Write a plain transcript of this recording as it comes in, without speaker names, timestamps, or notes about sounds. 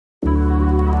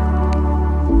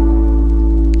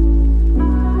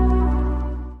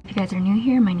guys are new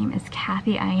here, my name is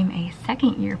Kathy. I am a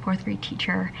second year 4th grade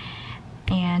teacher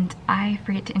and I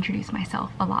forget to introduce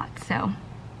myself a lot. So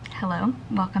hello,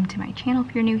 welcome to my channel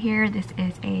if you're new here. This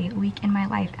is a week in my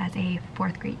life as a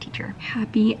 4th grade teacher.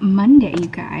 Happy Monday, you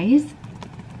guys.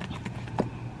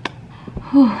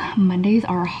 Whew, Mondays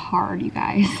are hard, you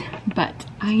guys, but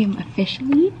I am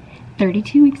officially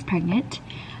 32 weeks pregnant.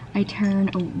 I turn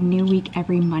a new week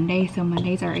every Monday, so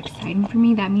Mondays are exciting for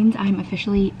me. That means I'm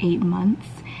officially 8 months.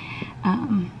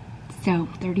 So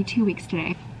 32 weeks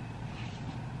today.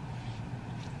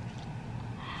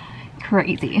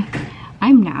 Crazy.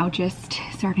 I'm now just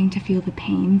starting to feel the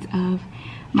pains of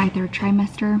my 3rd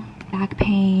trimester. Back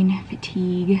pain,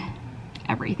 fatigue,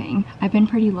 everything. I've been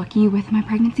pretty lucky with my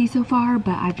pregnancy so far,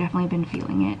 but I've definitely been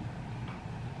feeling it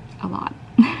a lot.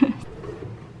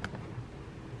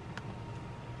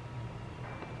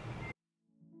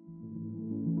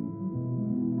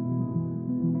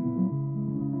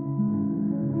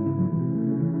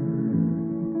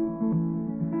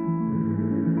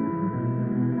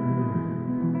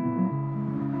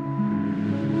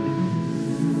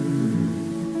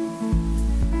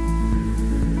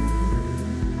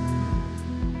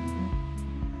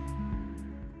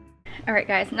 Alright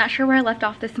guys, not sure where I left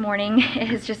off this morning. It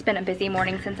has just been a busy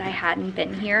morning since I hadn't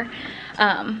been here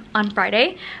on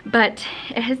Friday, but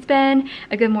it has been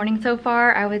a good morning so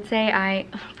far. I would say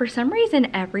for some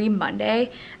reason every Monday,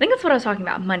 I think that's what I was talking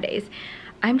about, Mondays,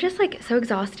 I'm just like so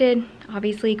exhausted,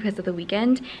 obviously because of the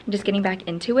weekend and just getting back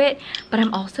into it, but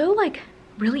I'm also like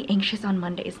really anxious on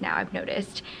Mondays now, I've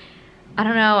noticed. I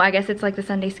don't know, I guess it's like the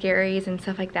Sunday scaries and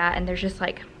stuff like that, and there's just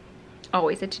like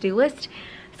always a to-do list.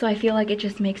 So I feel like it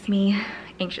just makes me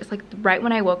anxious. Like right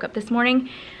when I woke up this morning,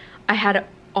 I had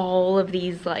all of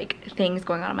these like things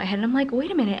going on in my head and I'm like, wait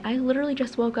a minute, I literally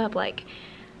just woke up, like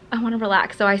I want to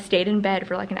relax. So I stayed in bed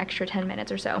for like an extra 10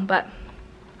 minutes or so, but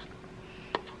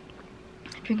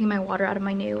drinking my water out of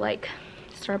my new like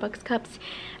Starbucks cups.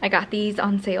 I got these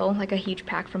on sale, like a huge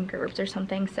pack from Gerbs or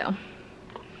something, so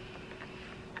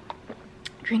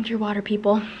drink your water,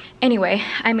 people. Anyway,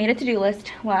 I made a to-do list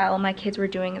while my kids were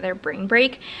doing their brain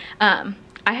break. I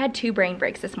had 2 brain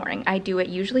breaks this morning. I do it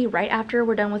usually right after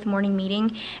we're done with morning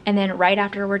meeting and then right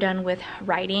after we're done with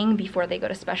writing before they go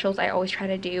to specials. I always try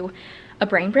to do a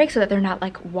brain break so that they're not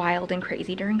like wild and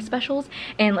crazy during specials.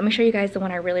 And let me show you guys the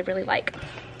one I really, really like.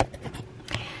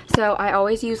 So I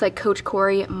always use like Coach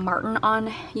Corey Martin on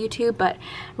YouTube, but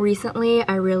recently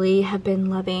I really have been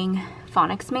loving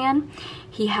Phonics Man.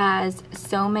 He has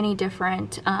so many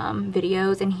different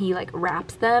videos and he like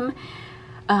raps them.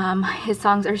 His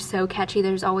songs are so catchy.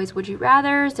 There's always Would You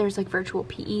Rathers, there's like virtual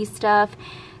PE stuff,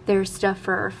 there's stuff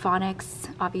for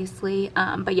phonics obviously,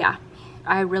 but yeah,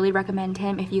 I really recommend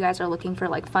him if you guys are looking for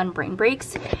like fun brain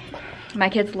breaks. My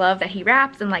kids love that he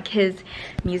raps and like his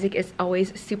music is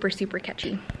always super, super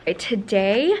catchy. Okay,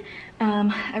 today,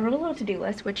 I wrote a little to-do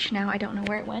list, which now I don't know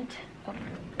where it went. Oh.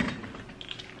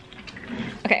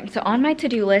 Okay, so on my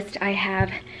to-do list, I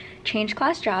have change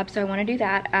class jobs, so I want to do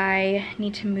that. I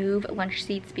need to move lunch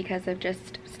seats because of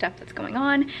just stuff that's going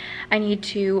on. I need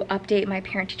to update my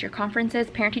parent-teacher conferences.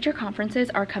 Parent-teacher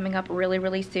conferences are coming up really,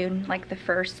 really soon. Like the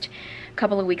first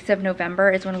couple of weeks of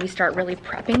November is when we start really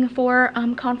prepping for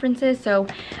conferences. So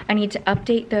I need to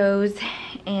update those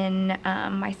in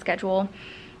my schedule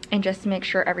and just make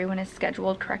sure everyone is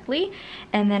scheduled correctly.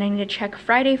 And then I need to check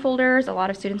Friday folders. A lot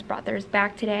of students brought theirs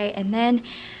back today. And then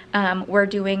we're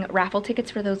doing raffle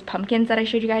tickets for those pumpkins that I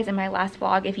showed you guys in my last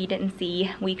vlog. If you didn't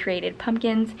see, we created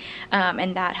pumpkins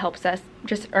and that helps us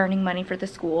just earning money for the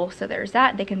school. So there's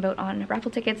that. They can vote on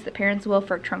raffle tickets. The parents will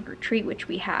for trunk or treat, which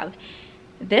we have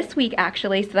this week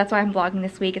actually, so that's why I'm vlogging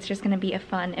this week. It's just going to be a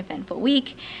fun, eventful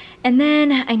week. And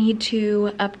then I need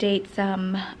to update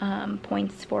some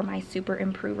points for my super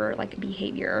improver like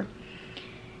behavior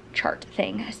chart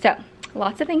thing. So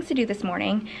lots of things to do this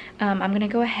morning. I'm gonna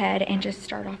go ahead and just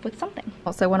start off with something.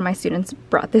 Also, one of my students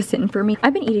brought this in for me.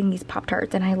 I've been eating these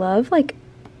Pop-Tarts and I love like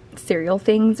cereal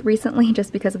things recently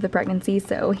just because of the pregnancy,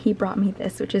 so he brought me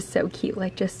this, which is so cute,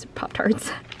 like just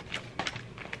Pop-Tarts.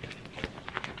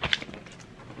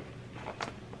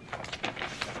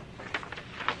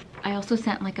 I also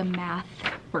sent like a math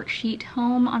worksheet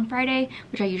home on Friday,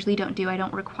 which I usually don't do. I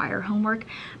don't require homework,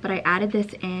 but I added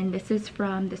this in. This is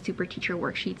from the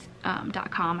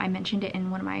superteacherworksheets.com. I mentioned it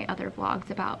in one of my other vlogs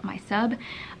about my sub,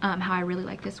 how I really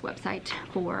like this website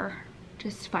for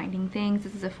just finding things.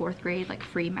 This is a 4th grade like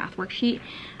free math worksheet.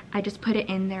 I just put it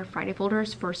in their Friday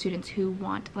folders for students who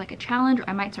want like a challenge.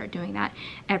 I might start doing that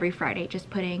every Friday, just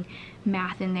putting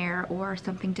math in there or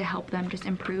something to help them just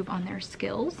improve on their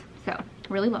skills. So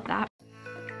really love that.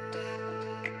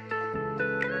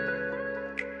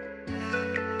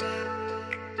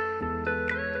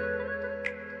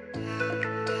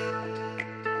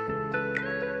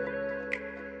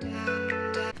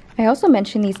 I also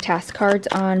mentioned these task cards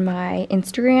on my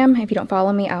Instagram. If you don't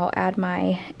follow me, I'll add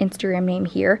my Instagram name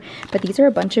here. But these are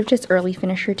a bunch of just early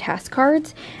finisher task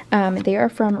cards. They are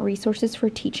from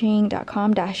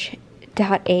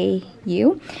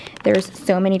resourcesforteaching.com-au. There's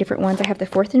so many different ones. I have the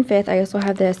 4th and 5th. I also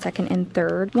have the 2nd and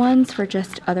 3rd ones for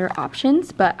just other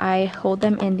options, but I hold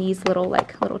them in these little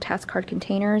task card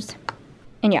containers.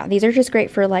 And yeah, these are just great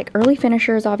for like early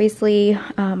finishers, obviously,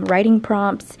 writing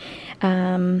prompts,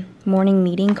 morning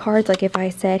meeting cards. Like if I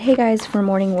said, hey guys, for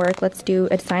morning work, let's do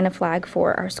a sign a flag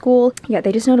for our school. Yeah,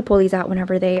 they just know to pull these out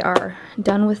whenever they are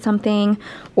done with something,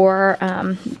 or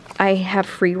I have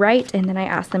free write, and then I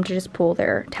ask them to just pull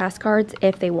their task cards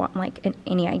if they want like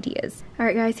any ideas. All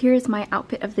right guys, here's my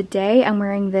outfit of the day. I'm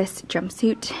wearing this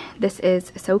jumpsuit. This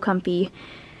is so comfy,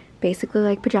 basically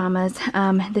like pajamas.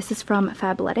 This is from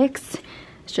Fabletics.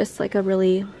 It's just like a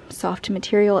really soft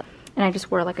material, and I just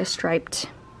wore like a striped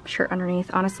shirt underneath.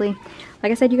 Honestly,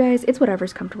 like I said, you guys, it's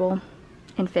whatever's comfortable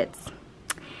and fits.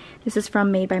 This is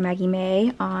from Made by Maggie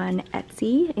May on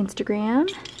Etsy,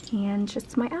 Instagram, and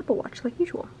just my Apple Watch like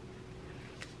usual.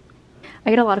 I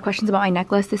get a lot of questions about my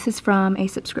necklace. This is from a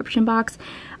subscription box.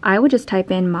 I would just type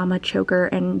in Mama Choker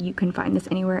and you can find this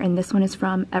anywhere, and this one is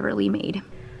from Everly Made.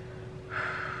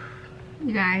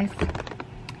 You guys,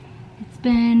 it's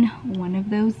been one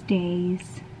of those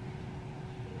days.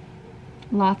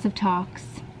 Lots of talks.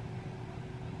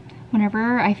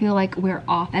 Whenever I feel like we're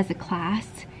off as a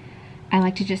class, I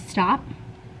like to just stop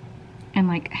and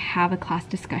like have a class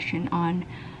discussion on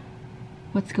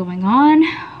what's going on,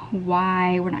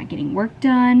 why we're not getting work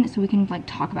done, so we can like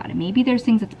talk about it. Maybe there's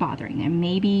things that's bothering them.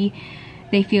 Maybe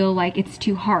they feel like it's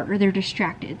too hard or they're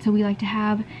distracted. So we like to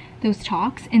have those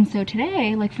talks. And so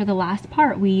today, like for the last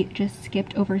part, we just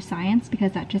skipped over science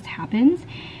because that just happens.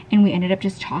 And we ended up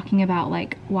just talking about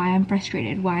like why I'm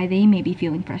frustrated, why they may be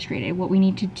feeling frustrated, what we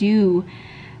need to do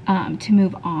to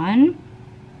move on.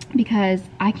 Because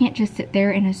I can't just sit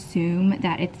there and assume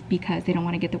that it's because they don't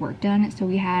want to get the work done. So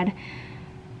we had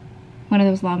one of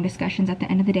those long discussions at the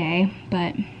end of the day,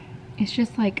 but it's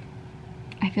just like,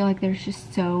 I feel like there's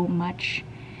just so much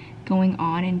going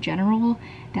on in general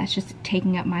that's just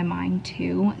taking up my mind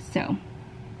too. So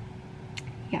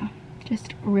yeah,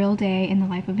 just a real day in the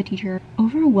life of a teacher.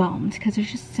 Overwhelmed because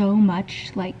there's just so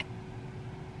much, like,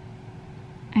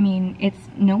 I mean, it's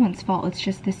no one's fault. It's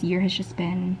just this year has just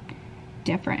been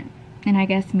different. And I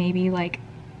guess maybe like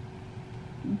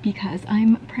because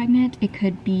I'm pregnant, it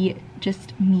could be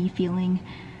just me feeling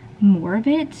more of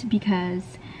it, because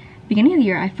beginning of the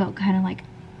year I felt kind of like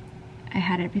I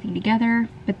had everything together,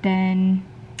 but then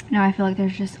now I feel like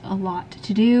there's just a lot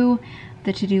to do.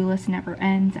 The to-do list never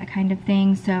ends, that kind of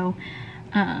thing. So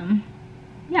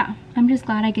yeah, I'm just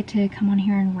glad I get to come on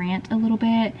here and rant a little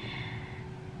bit,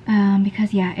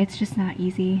 because yeah, it's just not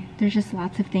easy. There's just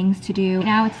lots of things to do.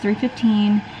 Now it's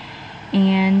 3:15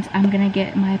 and I'm gonna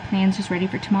get my plans just ready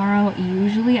for tomorrow.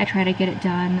 Usually I try to get it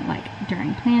done like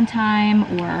during plan time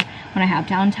or when I have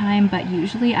downtime, but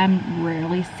usually I'm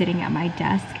rarely sitting at my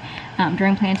desk.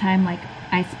 During plan time, like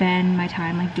I spend my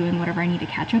time like doing whatever I need to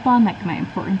catch up on, like my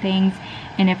important things,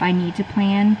 and if I need to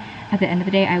plan at the end of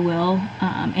the day, I will.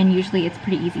 And usually it's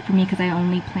pretty easy for me because I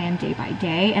only plan day by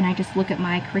day, and I just look at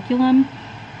my curriculum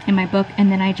in my book,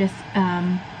 and then I just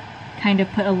kind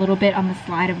of put a little bit on the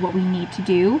slide of what we need to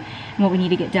do and what we need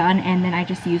to get done, and then I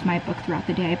just use my book throughout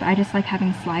the day. But I just like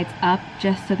having slides up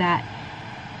just so that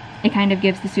it kind of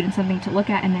gives the students something to look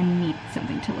at and then me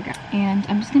something to look at. And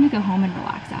I'm just gonna go home and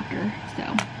relax after. So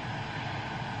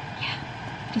yeah,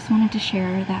 just wanted to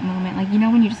share that moment. Like, you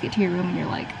know when you just get to your room and you're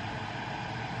like,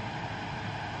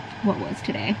 what was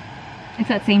today? It's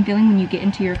that same feeling when you get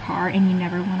into your car and you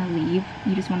never want to leave.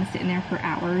 You just want to sit in there for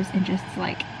hours and just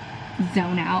like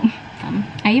zone out.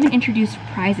 I even introduced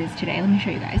prizes today. Let me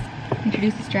show you guys. I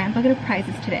introduced this giant bucket of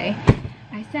prizes today.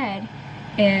 I said,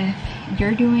 if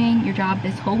you're doing your job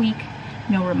this whole week,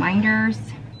 no reminders.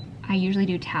 I usually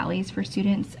do tallies for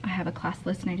students. I have a class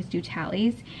list and I just do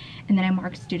tallies. And then I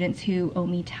mark students who owe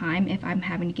me time if I'm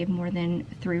having to give more than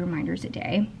 3 reminders a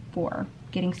day for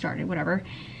getting started, whatever.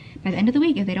 By the end of the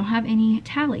week, if they don't have any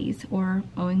tallies or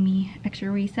owing me extra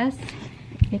recess,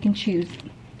 they can choose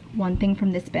one thing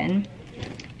from this bin.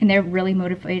 And they're really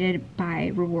motivated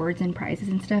by rewards and prizes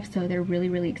and stuff, so they're really,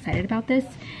 really excited about this.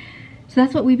 So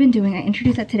that's what we've been doing. I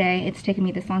introduced that today. It's taken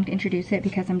me this long to introduce it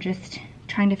because I'm just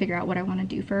trying to figure out what I want to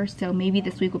do first. So maybe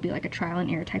this week will be like a trial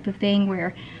and error type of thing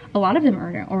where a lot of them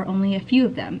earn it or only a few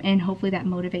of them, and hopefully that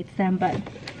motivates them. But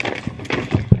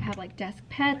I have like desk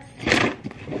pets,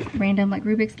 random like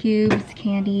Rubik's Cubes,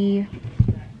 candy,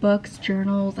 books,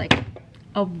 journals, like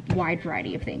a wide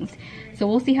variety of things. So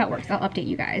we'll see how it works. I'll update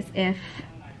you guys if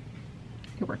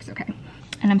it works okay.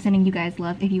 And I'm sending you guys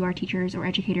love if you are teachers or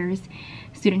educators,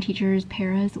 student teachers,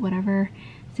 paras, whatever.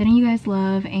 Sending you guys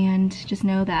love, and just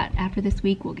know that after this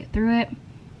week, we'll get through it.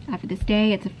 After this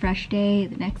day, it's a fresh day,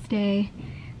 the next day.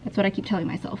 That's what I keep telling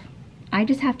myself. I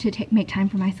just have to make time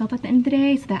for myself at the end of the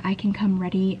day so that I can come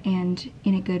ready and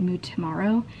in a good mood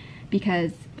tomorrow,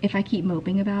 because if I keep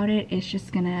moping about it, it's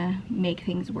just gonna make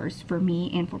things worse for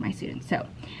me and for my students. So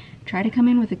try to come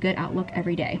in with a good outlook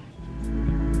every day.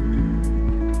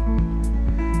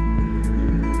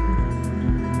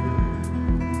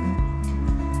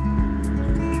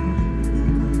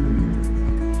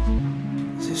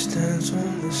 Stands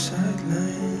on the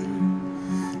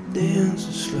sideline,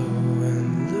 dances slow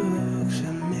and looks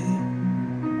at me.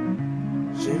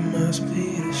 She must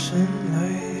be the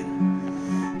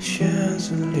sunlight,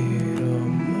 shines a little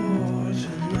more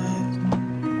tonight.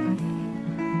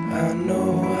 I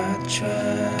know I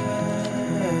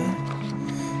tried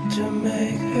to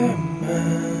make her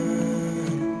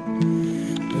mine,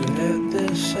 but at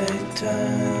the same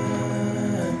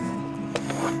time,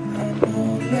 I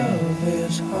know love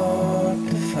is hard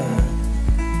to find.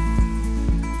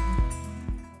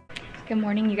 Good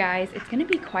morning, you guys. It's gonna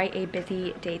be quite a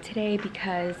busy day today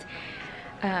because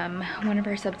one of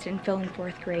our subs didn't fill in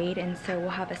 4th grade, and so we'll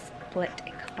have a split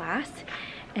class.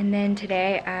 And then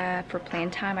today for plan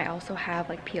time, I also have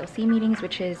like PLC meetings,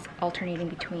 which is alternating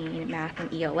between math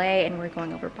and ELA, and we're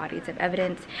going over bodies of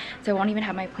evidence. So I won't even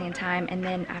have my plan time. And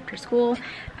then after school,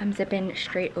 I'm zipping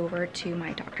straight over to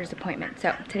my doctor's appointment.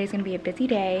 So today's gonna be a busy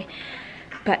day,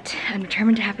 but I'm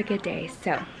determined to have a good day.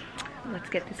 So let's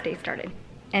get this day started.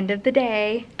 End of the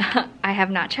day. I have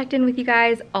not checked in with you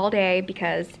guys all day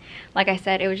because, like I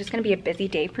said, it was just gonna be a busy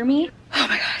day for me. Oh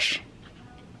my gosh.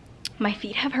 My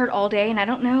feet have hurt all day, and I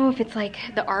don't know if it's like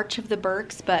the arch of the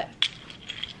Birks, but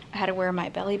I had to wear my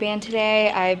belly band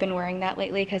today. I've been wearing that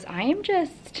lately because I feel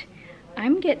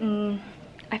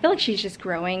like she's just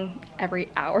growing every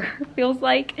hour, feels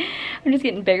like. I'm just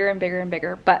getting bigger and bigger and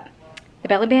bigger, but the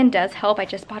belly band does help. I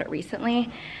just bought it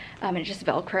recently, and it just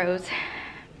Velcros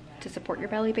to support your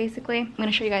belly, basically. I'm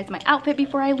gonna show you guys my outfit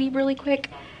before I leave really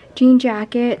quick. Jean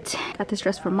jacket, got this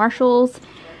dress from Marshall's.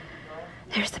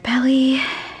 There's the belly.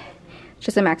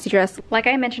 Just a maxi dress. Like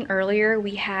I mentioned earlier,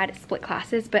 we had split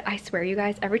classes, but I swear you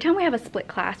guys, every time we have a split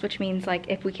class, which means like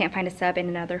if we can't find a sub in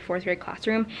another 4th grade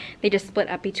classroom, they just split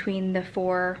up between the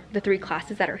 3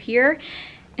 classes that are here.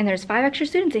 And there's 5 extra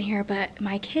students in here, but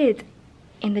my kids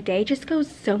in the day just goes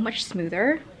so much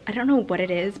smoother. I don't know what it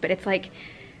is, but it's like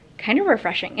kind of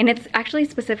refreshing. And it's actually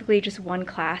specifically just one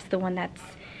class, the one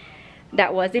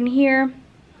that was in here.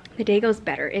 The day goes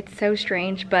better. It's so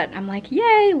strange, but I'm like,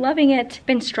 yay, loving it.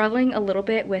 Been struggling a little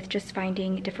bit with just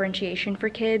finding differentiation for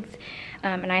kids.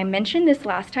 And I mentioned this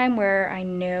last time where I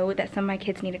know that some of my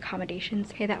kids need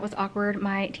accommodations. Okay, that was awkward.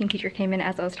 My team teacher came in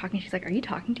as I was talking. She's like, are you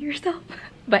talking to yourself?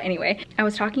 But anyway, I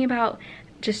was talking about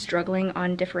just struggling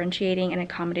on differentiating and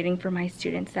accommodating for my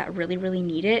students that really, really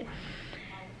need it.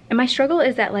 And my struggle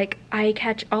is that like I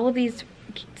catch all of these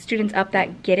students up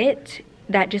that get it,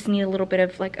 that just need a little bit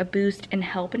of like a boost and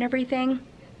help and everything.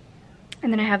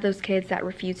 And then I have those kids that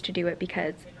refuse to do it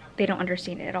because they don't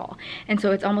understand it at all. And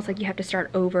so it's almost like you have to start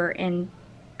over and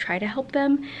try to help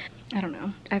them. I don't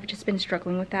know. I've just been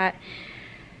struggling with that.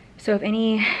 So if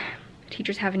any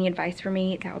teachers have any advice for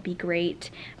me, that would be great.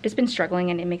 I've just been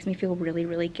struggling and it makes me feel really,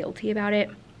 really guilty about it.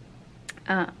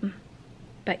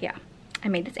 But yeah, I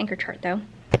made this anchor chart though.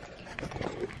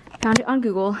 Found it on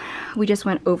Google. We just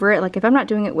went over it. Like if I'm not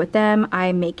doing it with them,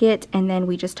 I make it and then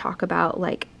we just talk about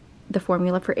like the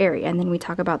formula for area, and then we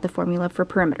talk about the formula for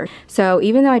perimeter. So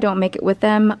even though I don't make it with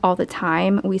them all the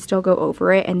time, we still go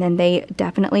over it, and then they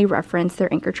definitely reference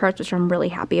their anchor charts, which I'm really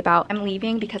happy about. I'm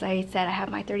leaving because I said I have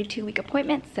my 32-week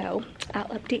appointment, so I'll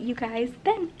update you guys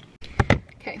then.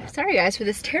 Okay, sorry guys for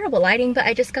this terrible lighting, but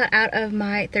I just got out of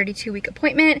my 32-week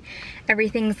appointment.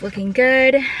 Everything's looking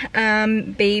good.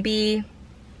 Baby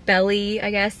belly,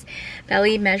 I guess.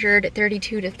 Belly measured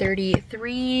 32 to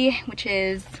 33, which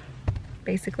is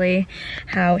basically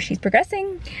how she's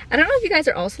progressing. I don't know if you guys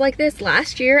are also like this.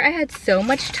 Last year I had so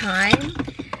much time.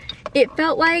 It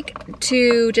felt like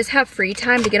to just have free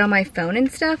time to get on my phone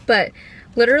and stuff, but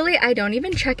literally I don't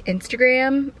even check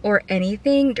Instagram or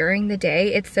anything during the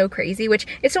day. It's so crazy, which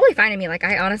it's totally fine to me. Like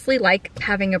I honestly like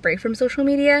having a break from social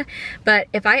media, but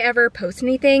if I ever post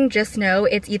anything, just know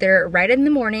it's either right in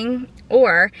the morning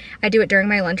or I do it during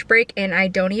my lunch break and I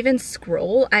don't even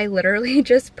scroll. I literally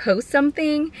just post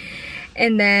something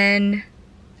and then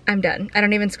I'm done. I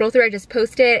don't even scroll through, I just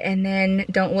post it and then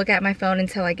don't look at my phone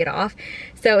until I get off.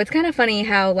 So it's kind of funny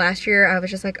how last year I was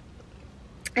just like,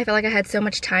 I felt like I had so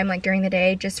much time like during the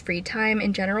day, just free time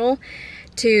in general,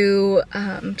 to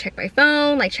check my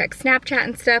phone, like check Snapchat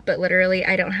and stuff, but literally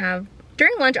I don't have.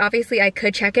 During lunch, obviously I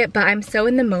could check it, but I'm so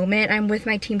in the moment. I'm with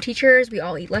my team teachers. We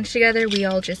all eat lunch together. We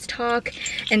all just talk.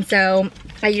 And so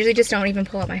I usually just don't even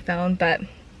pull out my phone, but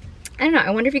I don't know. I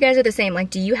wonder if you guys are the same.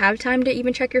 Like, do you have time to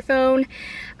even check your phone?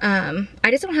 I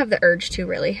just don't have the urge to,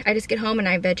 really. I just get home and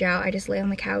I veg out. I just lay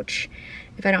on the couch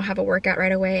if I don't have a workout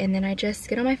right away, and then I just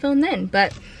get on my phone then.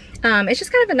 But it's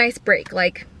just kind of a nice break.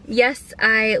 Like, yes,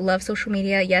 I love social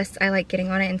media. Yes, I like getting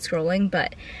on it and scrolling,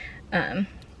 but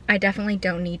I definitely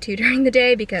don't need to during the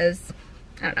day because,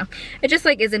 I don't know, it just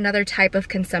like is another type of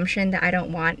consumption that I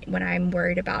don't want when I'm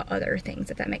worried about other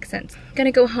things, if that makes sense. I'm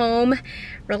gonna go home,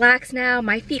 relax now.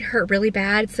 My feet hurt really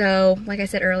bad, so like I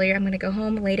said earlier, I'm gonna go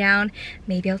home, lay down.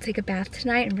 Maybe I'll take a bath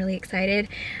tonight. I'm really excited.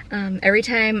 Every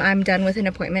time I'm done with an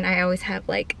appointment, I always have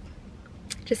like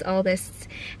just all this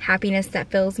happiness that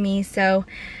fills me. So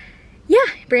yeah,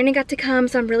 Brandon got to come,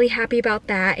 so I'm really happy about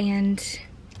that, and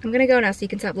I'm gonna go now so you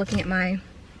can stop looking at my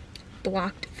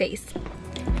blocked face.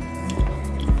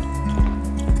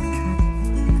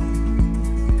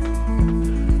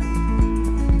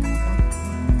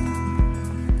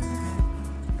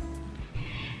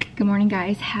 Good morning,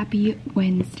 guys. Happy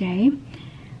Wednesday.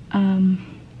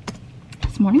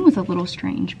 This morning was a little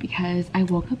strange because I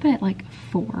woke up at like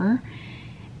 4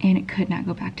 and it could not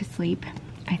go back to sleep.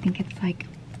 I think it's like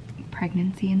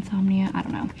pregnancy insomnia. I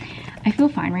don't know. I feel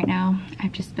fine right now.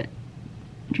 I've just been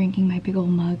drinking my big old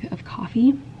mug of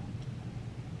coffee.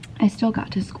 I still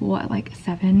got to school at like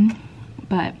 7,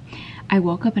 but I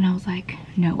woke up and I was like,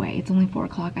 no way, it's only 4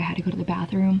 o'clock. I had to go to the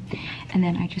bathroom, and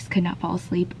then I just could not fall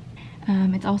asleep.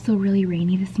 It's also really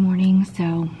rainy this morning,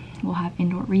 so we'll have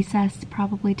indoor recess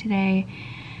probably today.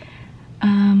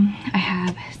 I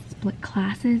have split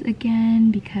classes again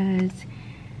because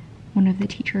one of the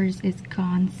teachers is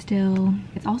gone still.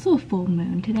 It's also a full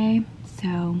moon today,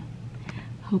 so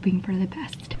hoping for the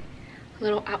best.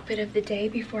 Little outfit of the day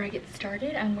before I get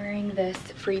started. I'm wearing this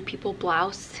Free People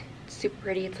blouse. It's super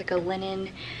pretty. It's like a linen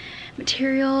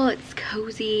material. It's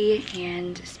cozy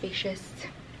and spacious.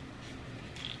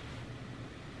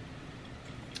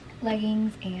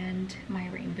 Leggings and my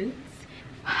rain boots.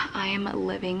 I am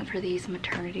living for these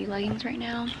maternity leggings right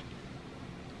now.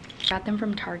 Got them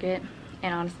from Target,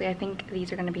 and honestly I think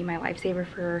these are going to be my lifesaver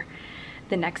for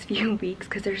the next few weeks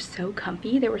because they're so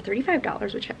comfy. They were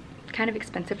 $35, which is kind of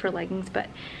expensive for leggings, but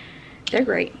they're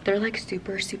great. They're like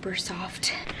super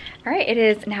soft. All right, it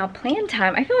is now plan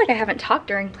time. I feel like I haven't talked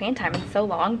during plan time in so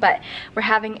long, but we're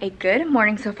having a good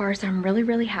morning so far, so I'm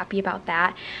really happy about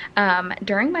that.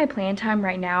 During my plan time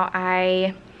right now,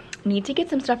 I need to get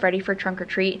some stuff ready for trunk or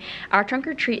treat. Our trunk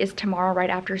or treat is tomorrow right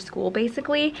after school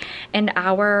basically, and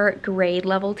our grade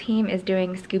level team is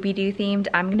doing Scooby-Doo themed.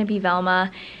 I'm gonna be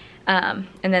Velma, and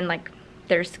then like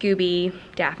there's Scooby,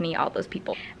 Daphne, all those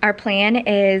people. Our plan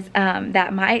is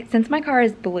that since my car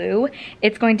is blue,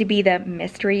 it's going to be the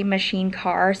Mystery Machine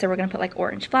car. So we're gonna put like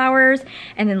orange flowers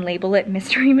and then label it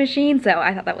Mystery Machine. So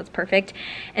I thought that was perfect.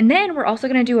 And then we're also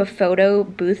gonna do a photo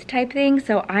booth type thing.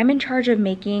 So I'm in charge of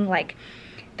making like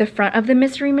the front of the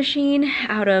Mystery Machine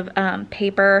out of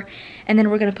paper, and then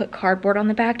we're gonna put cardboard on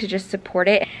the back to just support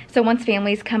it. So once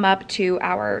families come up to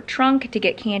our trunk to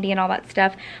get candy and all that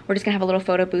stuff, we're just gonna have a little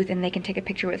photo booth and they can take a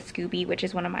picture with Scooby, which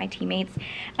is one of my teammates.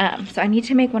 So I need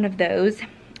to make one of those.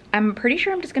 I'm pretty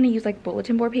sure I'm just gonna use like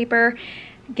bulletin board paper,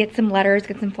 get some letters,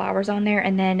 get some flowers on there,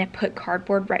 and then put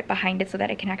cardboard right behind it so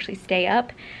that it can actually stay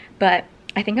up. But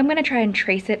I think I'm gonna try and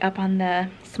trace it up on the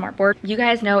smartboard. You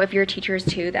guys know, if you're teachers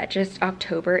too, that just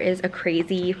October is a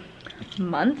crazy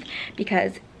month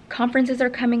because conferences are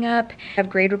coming up, I have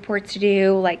grade reports to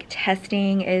do, like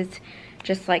testing is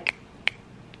just like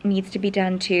needs to be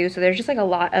done too. So there's just like a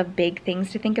lot of big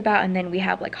things to think about, and then we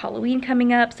have like Halloween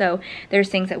coming up, so there's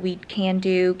things that we can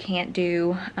do, can't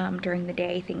do during the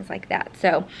day, things like that.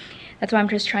 So that's why I'm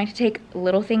just trying to take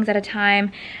little things at a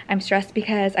time. I'm stressed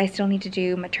because I still need to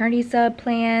do maternity sub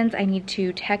plans. I need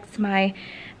to text my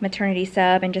maternity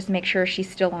sub and just make sure she's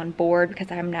still on board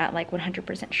because I'm not like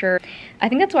 100% sure. I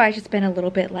think that's why I've just been a little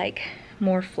bit like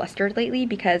more flustered lately,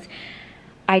 because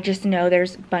I just know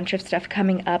there's a bunch of stuff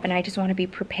coming up and I just want to be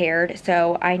prepared.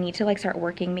 So I need to like start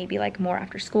working maybe like more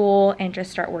after school and just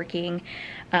start working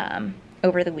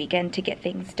over the weekend to get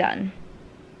things done.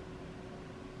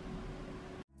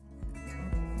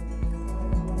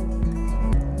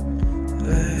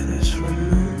 Letters from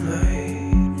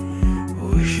moonlight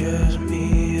wishes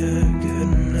me a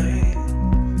good night.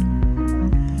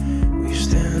 We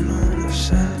stand on the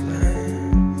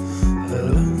sideline,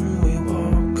 alone we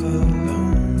walk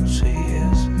alone. Say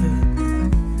yes,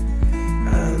 man.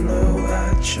 I know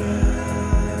I tried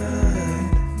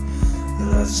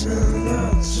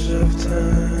lots of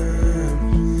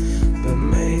time, but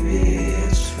maybe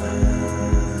it's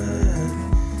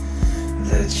fine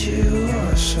that you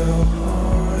are so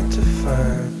hard to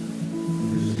find.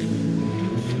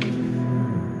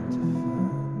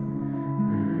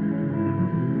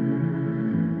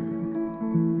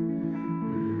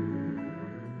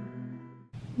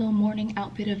 Little morning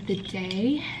outfit of the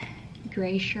day.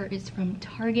 Gray shirt is from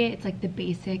Target. It's like the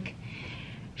basic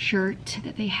shirt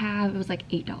that they have. It was like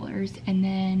 $8. And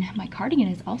then my cardigan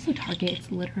is also Target.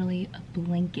 It's literally a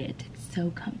blanket. It's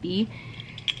so comfy.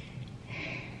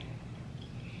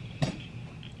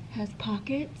 Has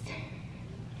pockets.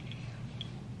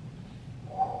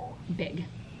 Big.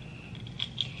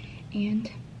 And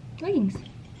leggings.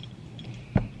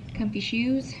 Comfy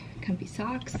shoes, comfy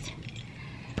socks.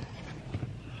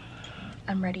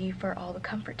 I'm ready for all the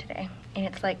comfort today. And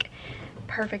it's like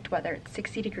perfect weather. It's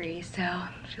 60 degrees, so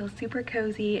it feels super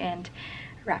cozy and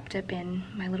wrapped up in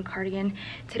my little cardigan.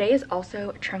 Today is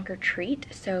also trunk or treat,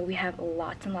 so we have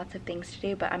lots and lots of things to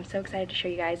do, but I'm so excited to show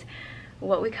you guys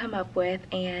what we come up with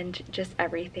and just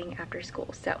everything after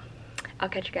school. So I'll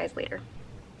catch you guys later.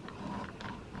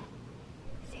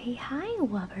 Say hi,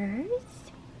 Wubbers.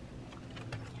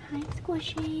 Hi,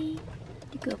 Squishy.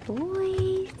 Good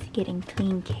boys. Getting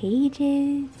clean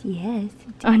cages. Yes.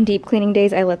 On deep cleaning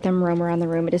days, I let them roam around the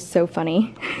room. It is so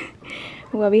funny.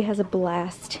 Wubby has a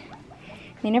blast.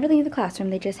 They never leave the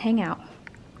classroom. They just hang out.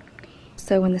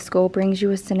 So when the school brings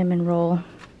you a cinnamon roll,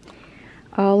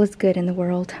 all is good in the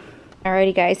world.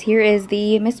 Alrighty guys, here is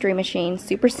the mystery machine.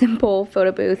 Super simple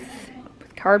photo booth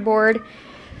with cardboard.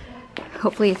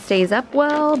 Hopefully it stays up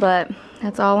well, but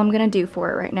that's all I'm gonna do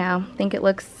for it right now. I think it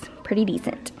looks pretty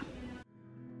decent.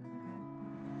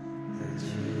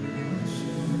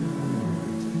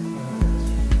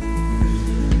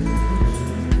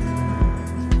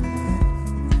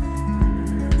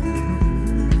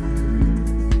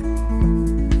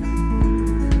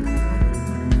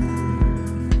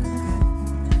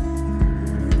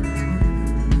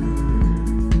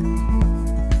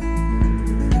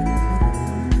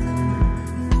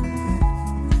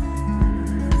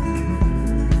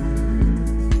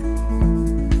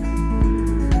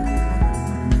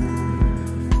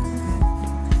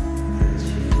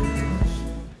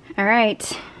 All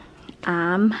right,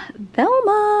 I'm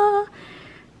Velma,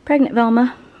 pregnant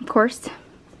Velma, of course.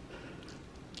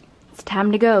 It's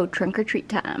time to go, trunk or treat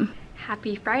time.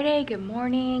 Happy Friday, good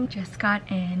morning. Just got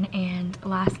in and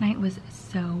last night was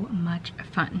so much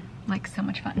fun, like so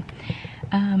much fun.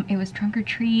 It was trunk or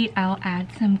treat. I'll add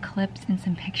some clips and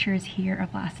some pictures here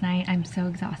of last night. I'm so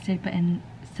exhausted, but in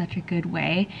such a good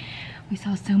way. We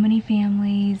saw so many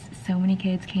families, so many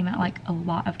kids came out, like a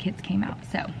lot of kids came out,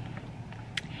 so.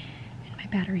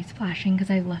 Battery's flashing because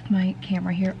I left my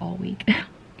camera here all week.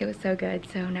 It was so good.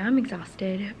 So now I'm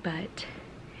exhausted, but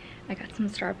I got some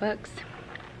Starbucks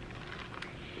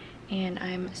and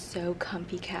I'm so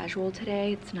comfy casual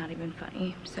today. It's not even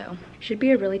funny. So should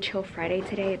be a really chill Friday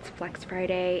today. It's Flex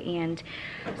Friday and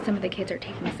some of the kids are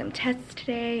taking some tests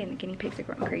today and the guinea pigs are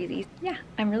going crazy. Yeah,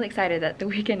 I'm really excited that the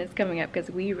weekend is coming up because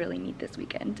we really need this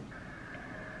weekend.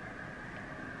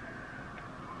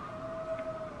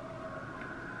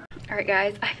 Alright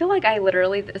guys, I feel like I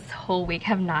literally this whole week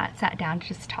have not sat down to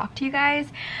just talk to you guys,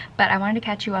 but I wanted to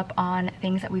catch you up on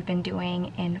things that we've been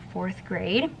doing in 4th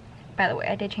grade. By the way,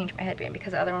 I did change my headband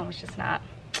because the other one was just not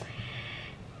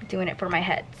doing it for my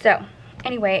head. So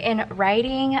anyway, in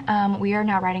writing, we are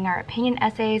now writing our opinion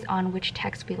essays on which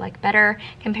text we like better,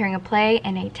 comparing a play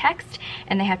and a text,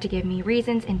 and they have to give me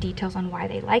reasons and details on why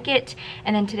they like it.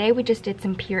 And then today we just did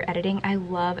some peer editing. I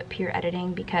love peer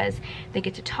editing because they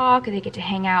get to talk, they get to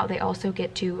hang out, they also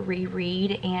get to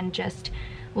reread and just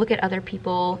look at other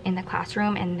people in the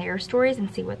classroom and their stories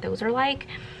and see what those are like.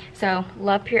 So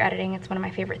love peer editing. It's one of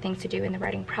my favorite things to do in the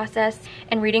writing process.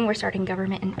 And reading, we're starting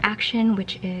Government in Action,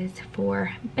 which is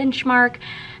for benchmark.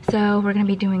 So we're gonna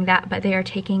be doing that, but they are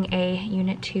taking a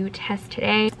Unit 2 test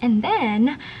today. And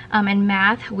then in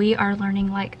math, we are learning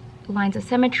like lines of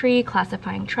symmetry,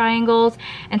 classifying triangles.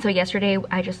 And so yesterday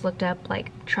I just looked up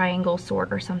like triangle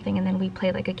sort or something, and then we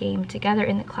played like a game together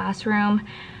in the classroom.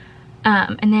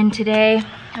 And then today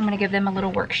I'm gonna give them a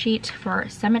little worksheet for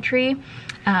symmetry.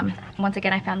 Once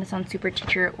again, I found this on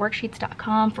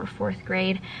superteacherworksheets.com for 4th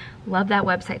grade. Love that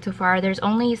website so far. There's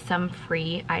only some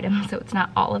free items, so it's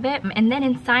not all of it. And then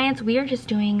in science, we are just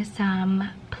doing some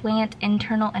plant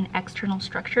internal and external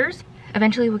structures.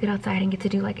 Eventually we'll get outside and get to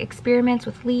do like experiments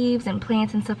with leaves and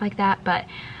plants and stuff like that, but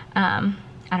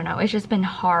I don't know, it's just been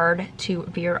hard to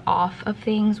veer off of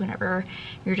things whenever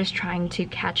you're just trying to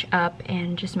catch up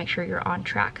and just make sure you're on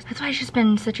track. That's why it's just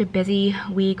been such a busy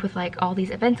week with like all these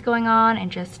events going on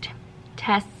and just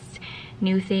tests,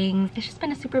 new things. It's just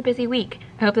been a super busy week.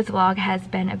 I hope this vlog has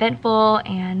been eventful,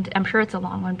 and I'm sure it's a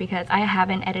long one because I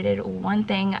haven't edited one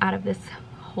thing out of this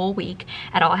whole week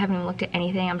at all. I haven't even looked at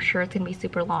anything. I'm sure it's gonna be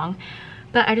super long,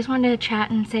 but I just wanted to chat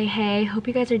and say, hey, hope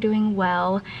you guys are doing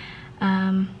well.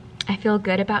 I feel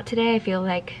good about today. I feel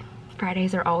like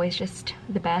Fridays are always just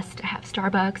the best. I have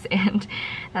Starbucks and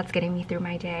that's getting me through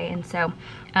my day. And so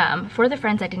for the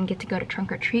friends that didn't get to go to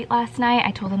trunk or treat last night,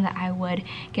 I told them that I would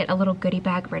get a little goodie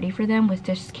bag ready for them with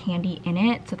just candy in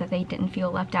it so that they didn't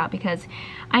feel left out, because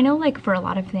I know like for a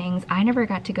lot of things, I never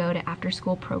got to go to after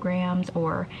school programs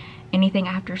or anything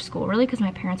after school really because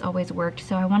my parents always worked.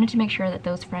 So I wanted to make sure that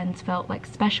those friends felt like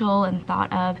special and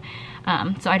thought of.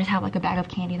 So I just have like a bag of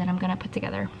candy that I'm gonna put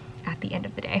together at the end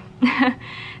of the day.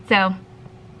 So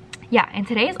yeah, and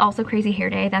today is also Crazy Hair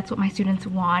Day. That's what my students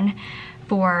won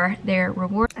for their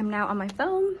reward. I'm now on my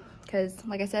phone because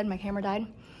like I said, my camera died.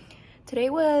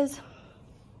 Today was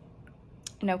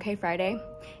an okay Friday.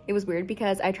 It was weird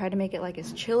because I tried to make it like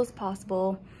as chill as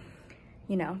possible,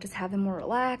 you know, just have them more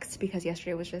relaxed because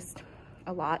yesterday was just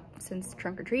a lot since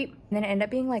trunk or treat. And then it ended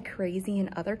up being like crazy in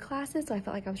other classes, so I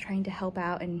felt like I was trying to help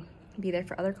out and be there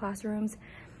for other classrooms,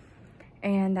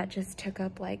 and that just took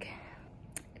up like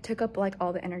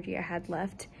all the energy I had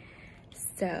left.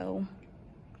 So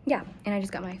yeah, and I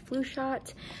just got my flu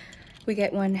shot. We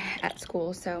get one at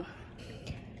school, so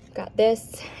got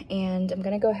this, and I'm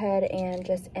gonna go ahead and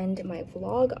just end my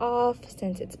vlog off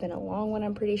since it's been a long one,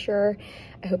 I'm pretty sure.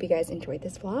 I hope you guys enjoyed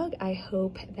this vlog. I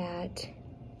hope that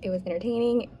it was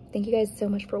entertaining. Thank you guys so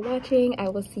much for watching. I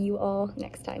will see you all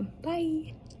next time.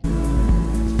 Bye.